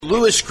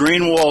Louis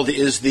Greenwald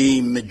is the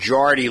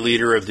majority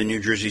leader of the New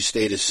Jersey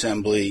State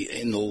Assembly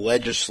in the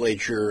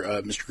legislature.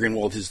 Mr.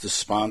 Greenwald is the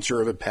sponsor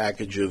of a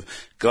package of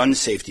gun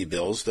safety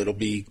bills that will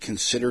be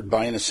considered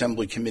by an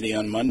Assembly committee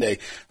on Monday.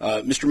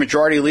 Mr.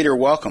 Majority Leader,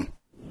 welcome.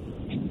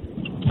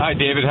 Hi,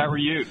 David. How are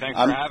you? Thanks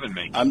for having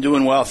me. I'm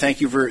doing well.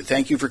 Thank you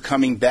for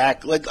coming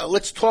back.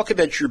 Let's talk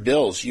about your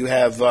bills. You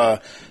have,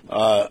 I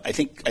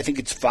think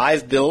it's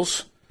 5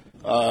 bills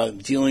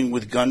dealing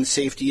with gun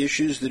safety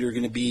issues that are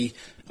going to be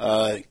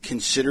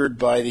considered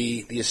by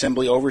the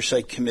Assembly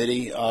Oversight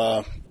Committee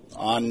on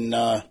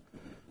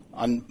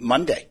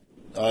Monday.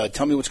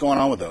 Tell me what's going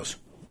on with those.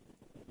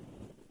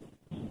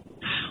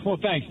 Well,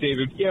 thanks,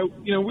 David.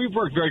 We've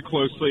worked very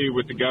closely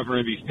with the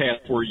governor these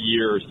past 4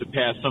 years to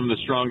pass some of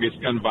the strongest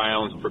gun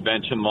violence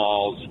prevention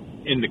laws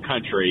in the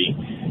country.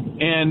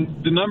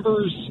 And the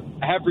numbers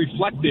have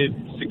reflected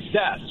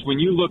success. When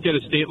you look at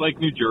a state like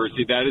New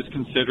Jersey, that is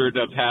considered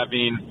of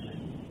having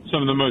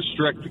some of the most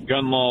strict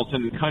gun laws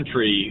in the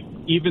country,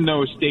 even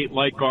though a state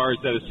like ours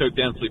that is so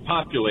densely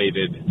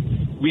populated,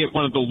 we have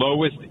one of the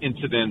lowest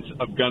incidents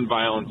of gun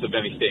violence of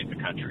any state in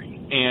the country.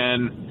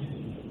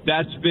 And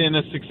that's been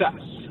a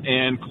success.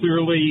 And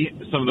clearly,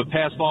 some of the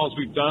past laws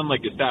we've done,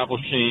 like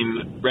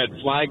establishing red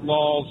flag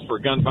laws for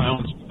gun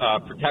violence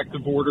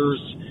protective orders,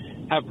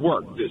 have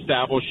worked.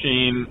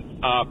 Establishing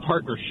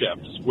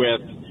partnerships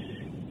with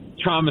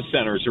trauma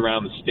centers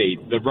around the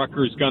state, the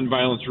Rutgers Gun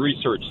Violence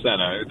Research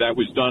Center that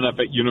was done up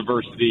at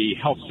University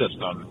Health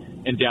System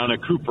and down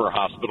at Cooper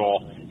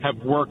Hospital have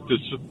worked to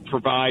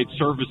provide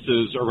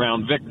services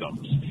around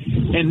victims.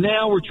 And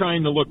now we're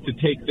trying to look to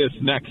take this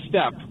next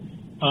step,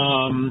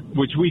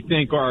 which we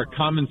think are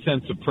common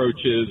sense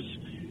approaches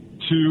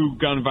to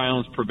gun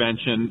violence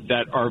prevention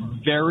that are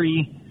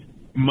very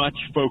much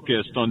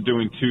focused on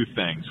doing 2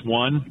 things.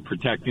 One,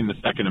 protecting the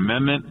Second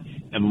Amendment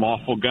and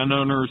lawful gun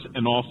owners,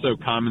 and also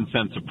common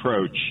sense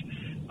approach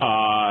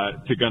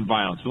to gun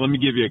violence. So let me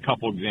give you a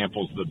couple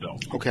examples of the bill.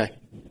 Okay.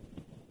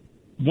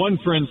 One,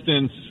 for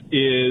instance,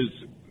 is,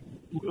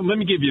 let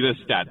me give you this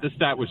stat. This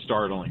stat was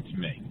startling to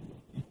me.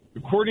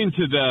 According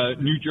to the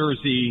New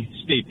Jersey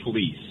State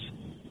Police,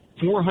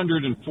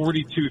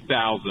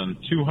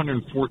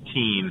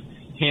 442,214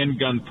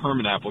 handgun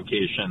permit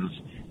applications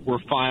were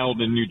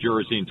filed in New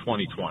Jersey in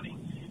 2020.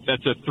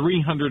 That's a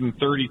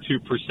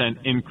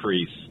 332%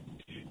 increase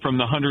from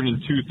the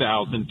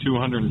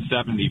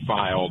 102,270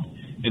 filed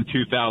in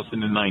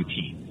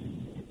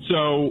 2019.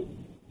 So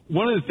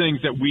one of the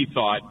things that we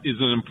thought is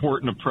an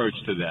important approach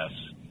to this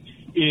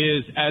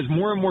is, as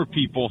more and more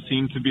people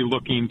seem to be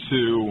looking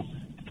to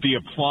be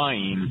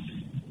applying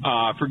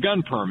for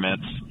gun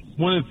permits,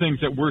 one of the things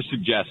that we're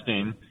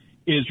suggesting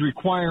is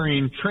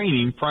requiring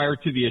training prior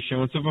to the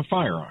issuance of a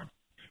firearm.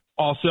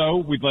 Also,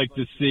 we'd like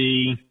to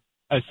see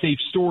a safe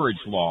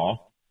storage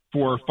law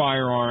for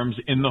firearms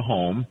in the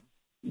home.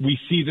 We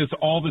see this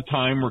all the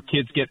time where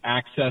kids get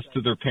access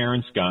to their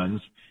parents' guns.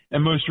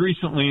 And most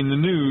recently in the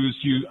news,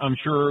 I'm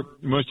sure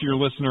most of your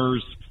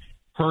listeners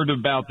heard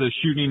about the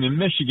shooting in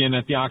Michigan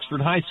at the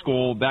Oxford High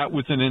School. That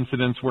was an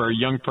incident where a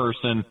young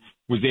person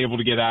was able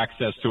to get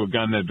access to a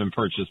gun that had been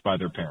purchased by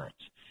their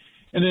parents.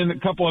 And then a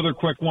couple other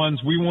quick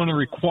ones. We want to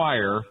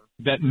require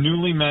that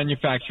newly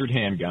manufactured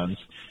handguns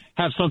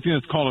have something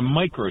that's called a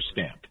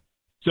microstamp.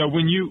 So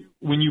when you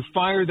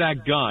fire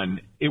that gun,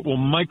 it will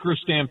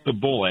microstamp the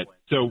bullet.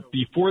 So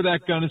before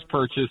that gun is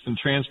purchased and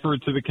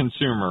transferred to the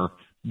consumer,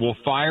 we'll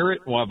fire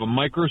it, we'll have a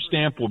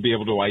microstamp, we'll be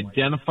able to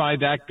identify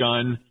that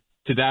gun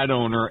to that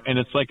owner, and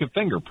it's like a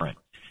fingerprint.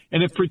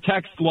 And it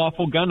protects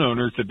lawful gun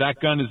owners. If that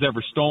gun is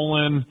ever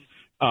stolen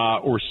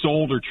or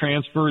sold or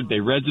transferred,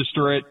 they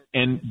register it,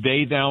 and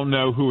they now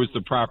know who is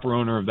the proper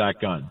owner of that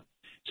gun.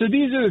 So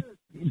these are,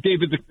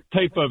 David, the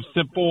type of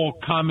simple,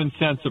 common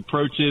sense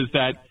approaches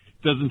that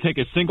doesn't take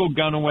a single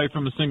gun away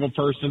from a single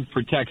person,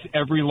 protects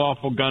every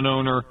lawful gun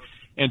owner,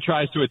 and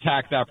tries to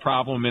attack that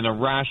problem in a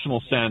rational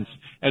sense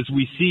as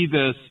we see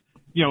this,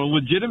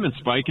 legitimate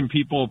spike in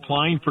people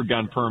applying for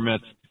gun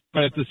permits,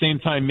 but at the same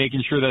time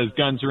making sure that as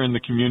guns are in the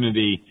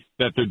community,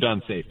 that they're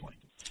done safely.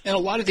 And a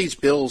lot of these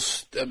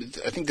bills, I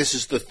think this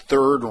is the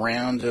 3rd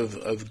round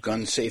of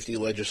gun safety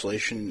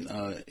legislation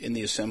in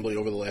the Assembly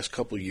over the last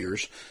couple of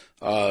years.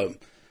 I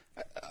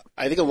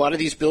think a lot of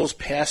these bills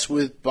pass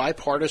with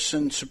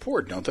bipartisan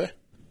support, don't they?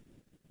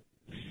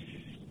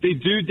 They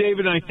do,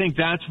 David. I think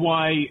that's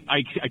why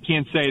I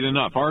can't say it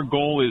enough. Our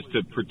goal is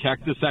to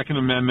protect the Second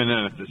Amendment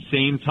and at the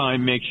same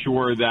time make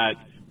sure that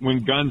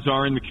when guns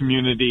are in the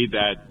community,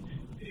 that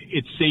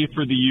it's safe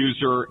for the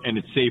user and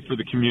it's safe for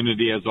the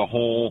community as a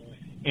whole.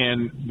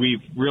 And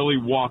we've really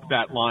walked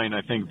that line,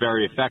 I think,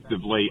 very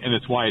effectively, and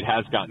it's why it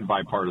has gotten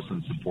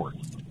bipartisan support.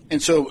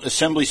 And so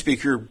Assembly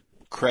Speaker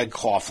Craig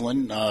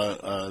Coughlin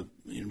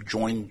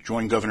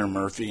joined Governor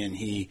Murphy, and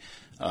he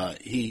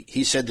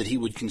said that he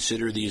would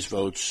consider these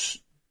votes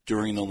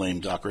during the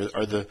lame duck.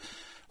 Are the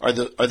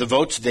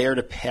votes there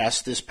to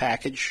pass this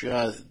package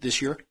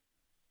this year?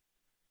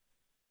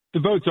 The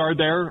votes are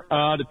there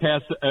to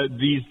pass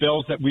these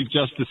bills that we've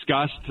just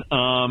discussed.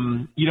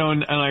 And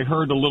I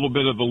heard a little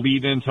bit of a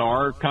lead into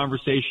our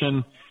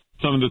conversation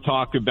some of the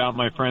talk about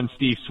my friend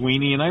Steve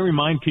Sweeney, and I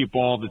remind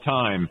people all the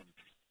time,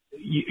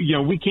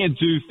 we can't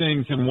do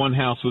things in one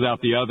house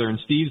without the other. And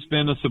Steve's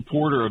been a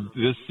supporter of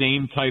this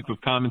same type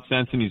of common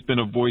sense, and he's been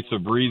a voice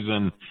of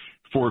reason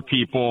for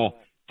people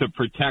to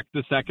protect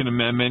the Second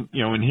Amendment.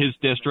 In his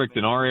district,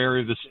 in our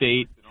area of the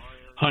state,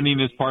 hunting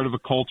is part of a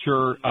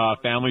culture,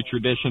 family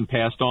tradition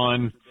passed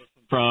on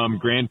from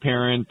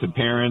grandparent to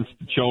parents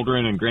to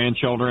children and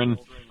grandchildren.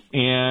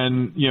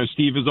 And,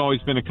 Steve has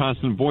always been a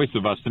constant voice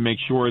of us to make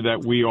sure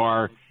that we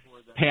are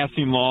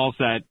passing laws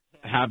that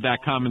have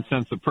that common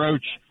sense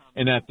approach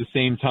and at the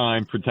same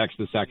time protects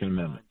the Second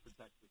Amendment.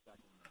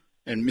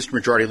 And Mr.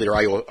 Majority Leader,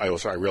 I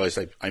realized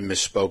I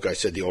misspoke. I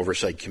said the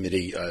Oversight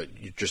Committee,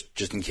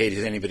 just in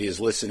case anybody is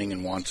listening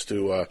and wants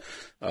to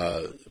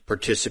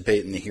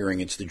participate in the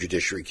hearing, it's the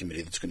Judiciary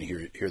Committee that's going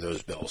to hear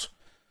those bills.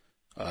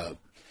 Let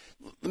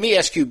me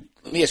ask you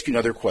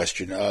another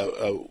question.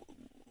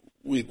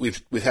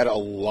 We've had a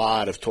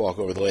lot of talk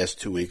over the last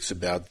 2 weeks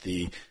about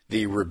the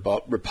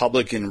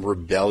Republican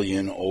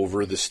rebellion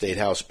over the State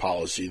House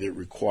policy that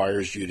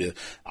requires you to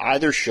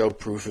either show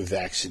proof of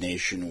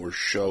vaccination or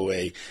show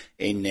a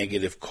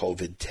negative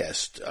COVID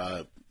test.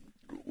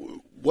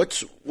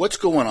 What's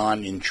going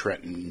on in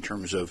Trenton in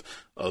terms of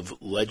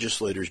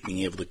legislators being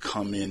able to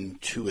come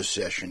into a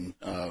session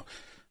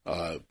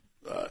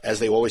as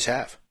they always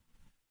have?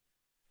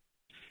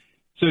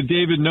 So,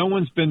 David, no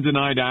one's been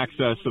denied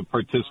access of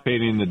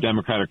participating in the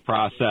democratic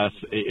process.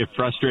 It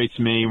frustrates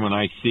me when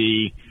I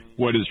see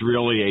what is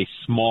really a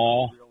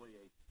small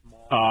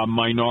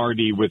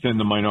minority within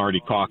the minority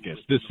caucus.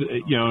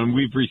 And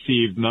we've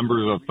received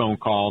numbers of phone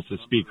calls, the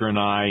Speaker and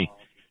I,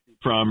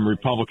 from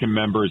Republican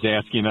members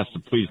asking us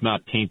to please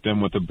not taint them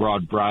with a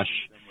broad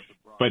brush.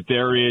 But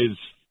there is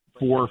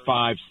 4,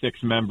 5,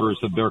 6 members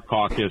of their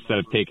caucus that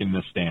have taken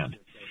this stand.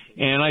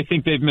 And I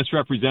think they've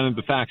misrepresented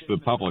the facts to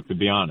the public, to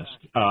be honest.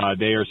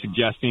 They are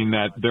suggesting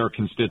that their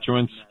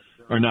constituents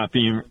are not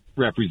being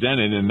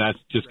represented, and that's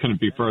just couldn't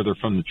be further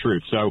from the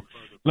truth. So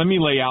let me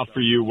lay out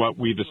for you what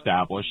we've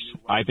established.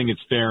 I think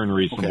it's fair and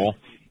reasonable. Okay.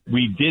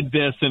 We did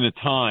this in a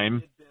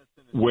time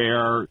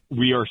where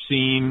we are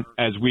seeing,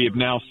 as we have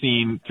now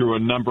seen through a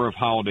number of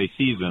holiday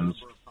seasons,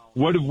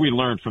 what have we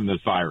learned from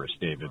this virus,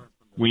 David?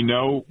 We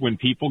know when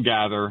people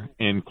gather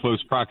in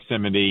close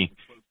proximity,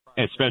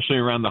 especially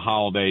around the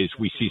holidays,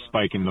 we see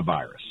spike in the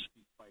virus.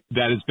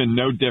 That has been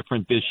no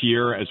different this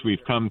year as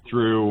we've come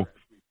through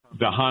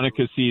the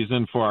Hanukkah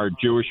season for our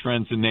Jewish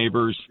friends and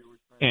neighbors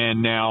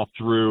and now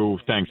through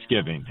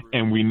Thanksgiving.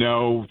 And we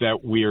know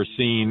that we are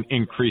seeing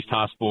increased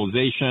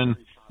hospitalization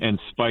and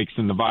spikes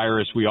in the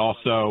virus. We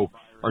also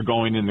are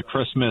going into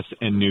Christmas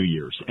and New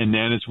Year's. And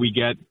then as we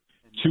get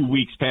 2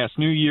 weeks past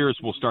New Year's,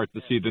 we'll start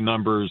to see the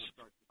numbers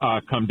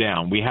come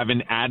down. We have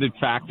an added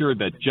factor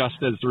that just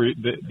as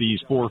these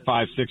 4,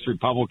 5, 6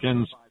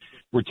 Republicans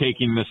were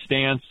taking the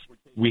stance,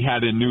 we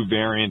had a new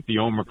variant, the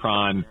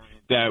Omicron,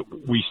 that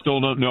we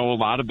still don't know a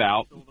lot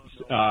about.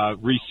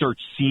 Research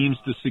seems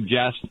to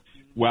suggest,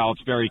 while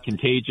it's very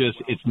contagious,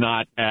 it's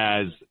not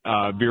as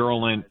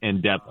virulent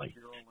and deadly.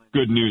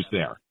 Good news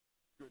there.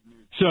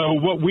 So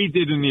what we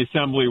did in the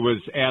Assembly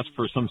was ask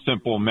for some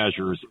simple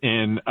measures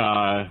in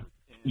a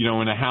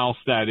house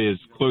that is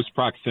close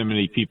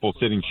proximity, people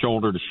sitting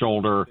shoulder to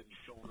shoulder,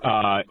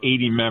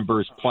 80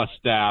 members plus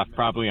staff,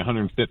 probably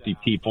 150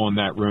 people in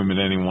that room at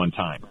any one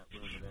time.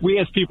 We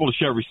ask people to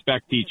show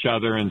respect to each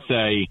other and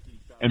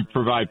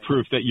provide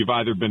proof that you've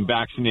either been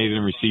vaccinated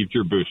and received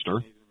your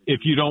booster.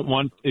 If you have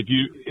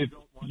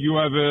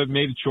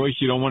made a choice,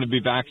 you don't want to be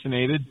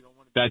vaccinated,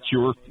 that's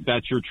your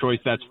choice,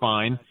 that's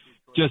fine.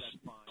 Just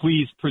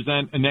please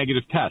present a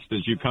negative test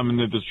as you come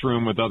into this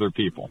room with other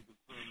people.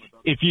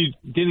 If you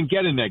didn't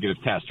get a negative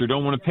test or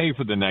don't want to pay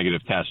for the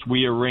negative test,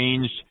 we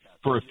arranged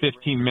for a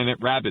 15-minute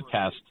rapid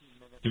test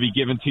to be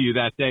given to you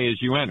that day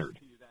as you entered.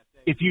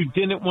 If you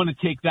didn't want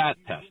to take that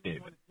test,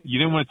 David, you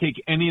didn't want to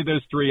take any of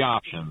those 3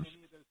 options,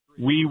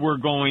 we were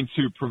going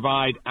to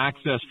provide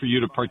access for you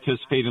to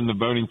participate in the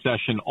voting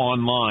session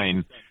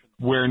online,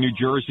 where New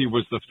Jersey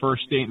was the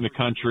first state in the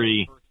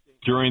country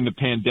during the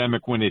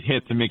pandemic when it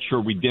hit to make sure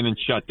we didn't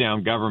shut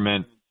down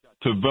government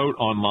to vote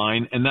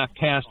online, and that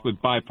passed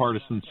with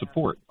bipartisan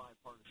support.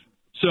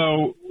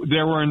 So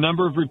there were a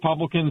number of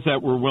Republicans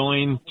that were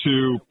willing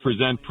to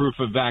present proof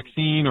of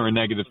vaccine or a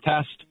negative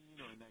test.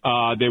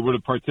 They would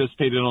have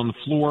participated on the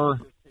floor,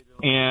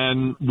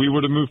 and we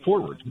would have moved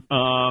forward.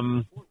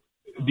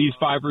 These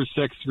 5 or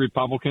 6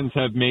 Republicans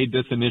have made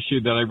this an issue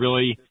that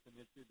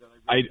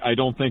I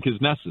don't think is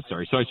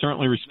necessary. So I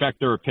certainly respect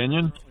their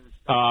opinion,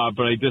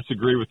 but I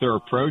disagree with their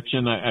approach,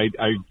 and I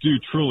do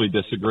truly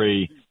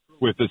disagree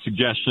with the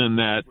suggestion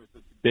that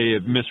they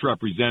have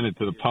misrepresented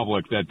to the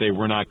public that they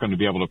were not going to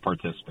be able to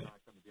participate.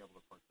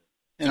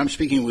 And I'm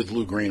speaking with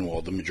Lou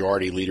Greenwald, the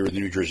Majority Leader of the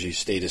New Jersey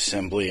State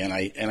Assembly, and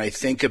I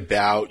think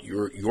about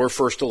your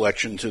first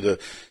election to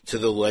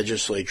the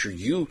legislature.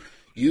 You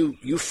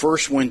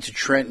first went to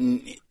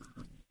Trenton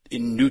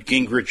in Newt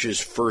Gingrich's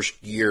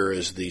first year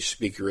as the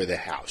Speaker of the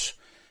House,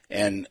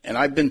 and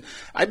I've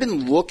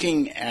been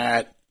looking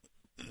at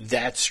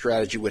that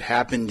strategy, what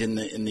happened in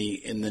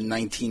the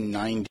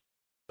 1990s,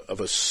 of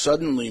a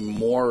suddenly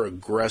more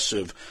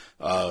aggressive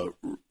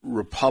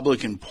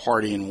Republican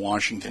Party in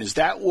Washington. Is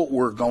that what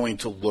we're going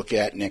to look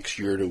at next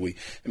year?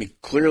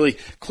 Clearly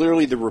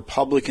the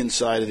Republican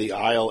side of the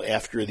aisle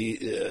after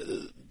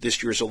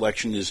this year's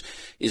election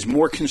is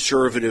more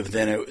conservative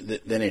than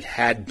it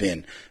had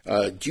been.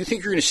 Do you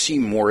think you're going to see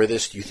more of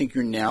this? Do you think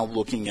you're now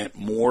looking at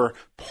more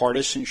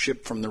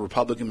partisanship from the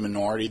Republican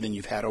minority than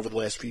you've had over the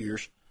last few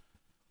years?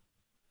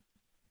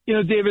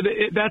 David,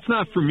 that's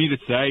not for me to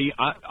say.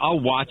 I'll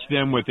watch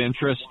them with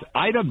interest.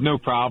 I'd have no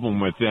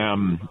problem with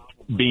them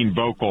being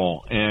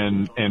vocal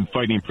and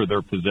fighting for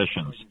their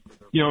positions.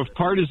 If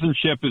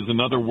partisanship is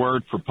another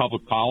word for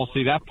public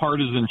policy, that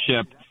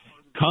partisanship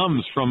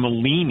comes from a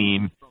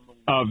leaning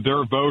of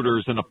their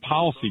voters in a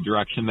policy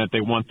direction that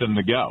they want them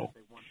to go.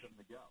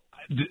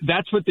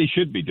 That's what they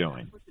should be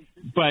doing.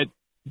 But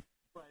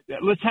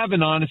let's have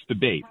an honest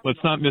debate. Let's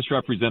not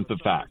misrepresent the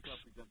facts.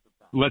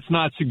 Let's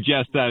not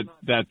suggest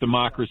that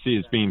democracy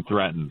is being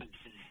threatened.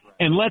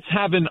 And let's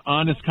have an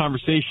honest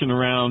conversation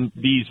around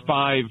these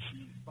 5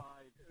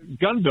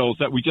 gun bills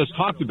that we just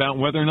talked about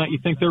and whether or not you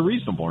think they're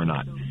reasonable or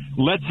not.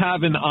 Let's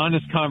have an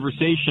honest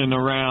conversation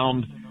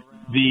around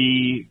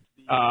the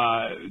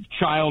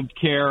child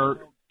care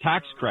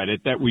tax credit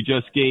that we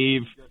just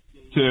gave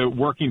to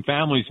working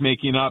families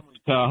making up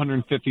to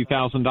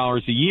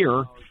 $150,000 a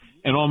year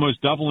and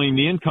almost doubling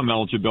the income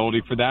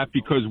eligibility for that,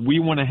 because we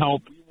want to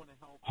help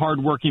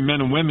hardworking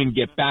men and women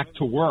get back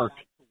to work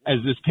as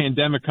this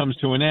pandemic comes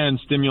to an end,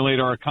 stimulate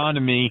our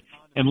economy,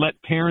 and let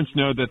parents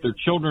know that their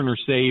children are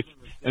safe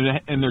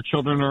and their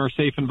children are a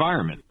safe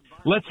environment.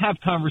 Let's have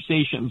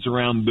conversations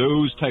around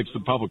those types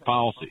of public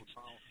policies.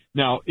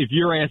 Now, if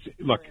you're asking,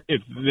 look,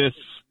 if this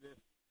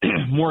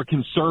more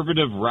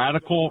conservative,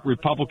 radical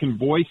Republican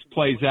voice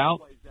plays out,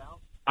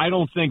 I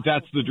don't think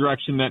that's the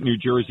direction that New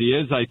Jersey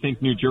is. I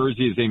think New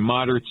Jersey is a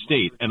moderate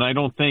state, and I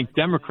don't think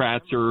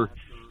Democrats are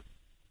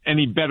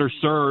any better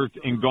served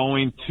in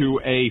going to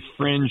a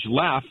fringe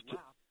left.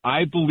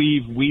 I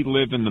believe we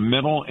live in the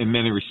middle in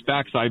many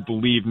respects. I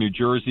believe New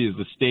Jersey is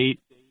a state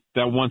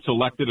that wants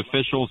elected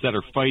officials that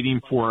are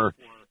fighting for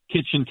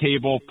kitchen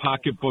table,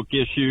 pocketbook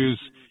issues,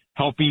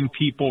 helping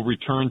people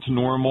return to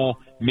normal,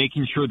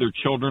 making sure their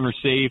children are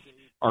safe,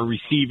 are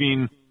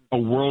receiving a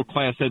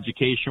world-class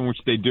education, which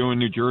they do in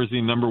New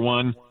Jersey, number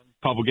one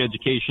public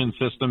education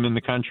system in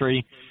the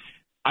country.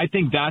 I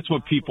think that's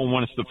what people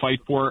want us to fight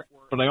for.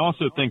 But I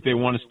also think they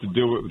want us to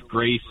do it with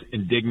grace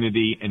and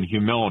dignity and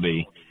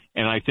humility.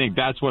 And I think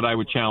that's what I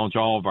would challenge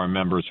all of our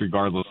members,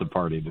 regardless of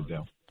party, to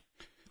do.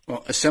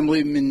 Well,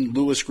 Assemblyman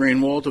Louis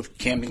Greenwald of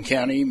Camden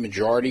County,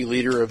 Majority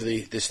Leader of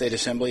the State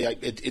Assembly,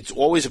 it's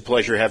always a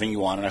pleasure having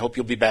you on, and I hope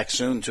you'll be back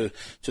soon to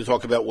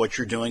talk about what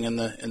you're doing in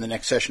the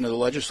next session of the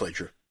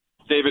legislature.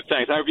 David,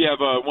 thanks. I hope you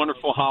have a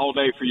wonderful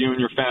holiday for you and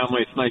your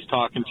family. It's nice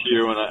talking to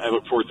you, and I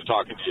look forward to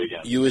talking to you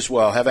again. You as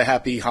well. Have a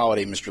happy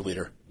holiday, Mr.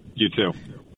 Leader. You too.